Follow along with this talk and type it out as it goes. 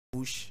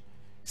push.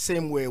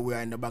 Same way we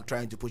are in the back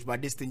trying to push, but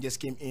this thing just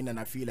came in and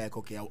I feel like,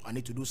 okay, I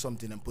need to do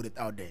something and put it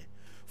out there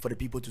for the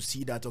people to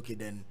see that, okay,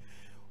 then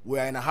we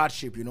are in a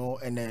hardship, you know,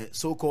 and the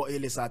so-called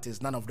A-list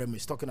artists, none of them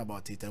is talking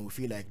about it, and we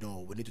feel like,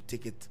 no, we need to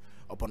take it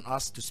upon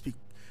us to speak.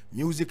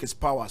 Music is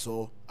power,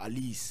 so at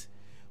least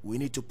we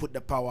need to put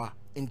the power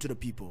into the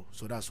people.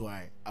 So that's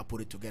why I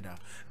put it together.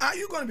 Are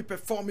you going to be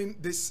performing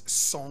this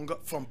song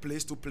from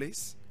place to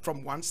place,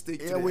 from one stage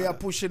to the other? Yeah, we are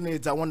pushing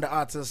it. I want the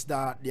artists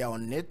that they are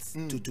on it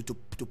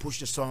to push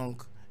the song,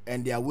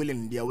 and they are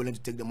willing to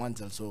take the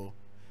mantle. So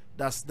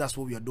that's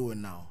what we are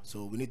doing now.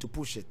 So we need to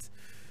push it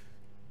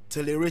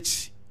till it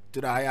reach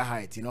to the higher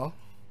height, you know.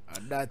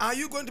 Are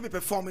you going to be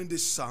performing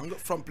this song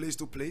from place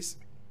to place?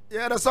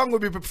 Yeah, the song will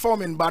be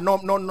performing, but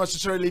not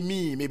necessarily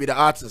me, maybe the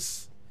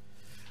artist.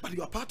 But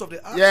you are part of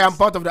the artist. Yeah, I'm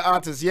part of the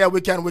artist. Yeah,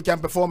 we can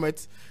perform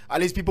it. At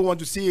least people want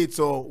to see it,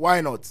 so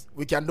why not?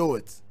 We can do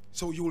it.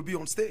 So you will be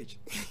on stage?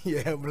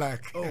 Yeah,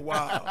 black. Oh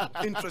wow,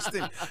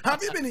 interesting.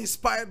 Have you been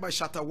inspired by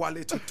Shatta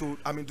Wale to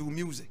do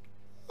music?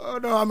 Oh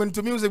no, I'm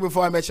into music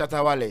before I met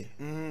Shatta Wale.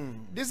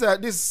 This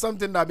is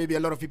something that maybe a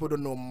lot of people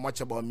don't know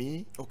much about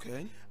me.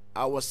 Okay.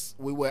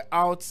 We were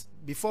out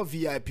before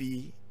VIP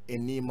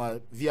in Nima.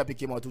 VIP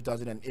came out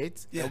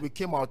 2008. Yeah. And we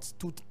came out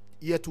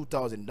year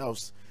 2000. That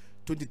was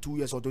 22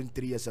 years or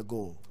 23 years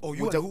ago. Oh,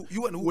 you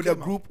and who with came a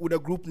group out? with a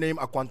group named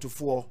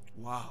Aquantu4.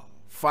 Wow.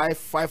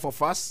 Five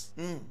of us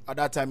at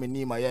that time in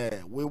Nima.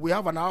 Yeah, we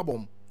have an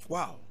album.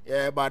 Wow.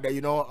 Yeah, but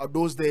you know,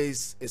 those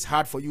days it's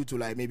hard for you to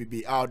like maybe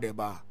be out there,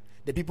 but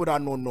the people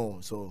that know.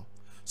 So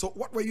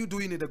what were you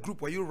doing in the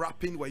group? Were you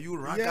rapping? Were you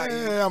rapping?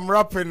 Yeah, I'm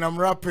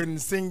rapping,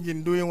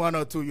 singing, doing one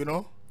or two, you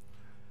know.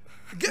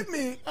 Give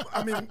me,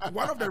 I mean,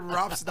 one of the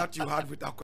raps that you had with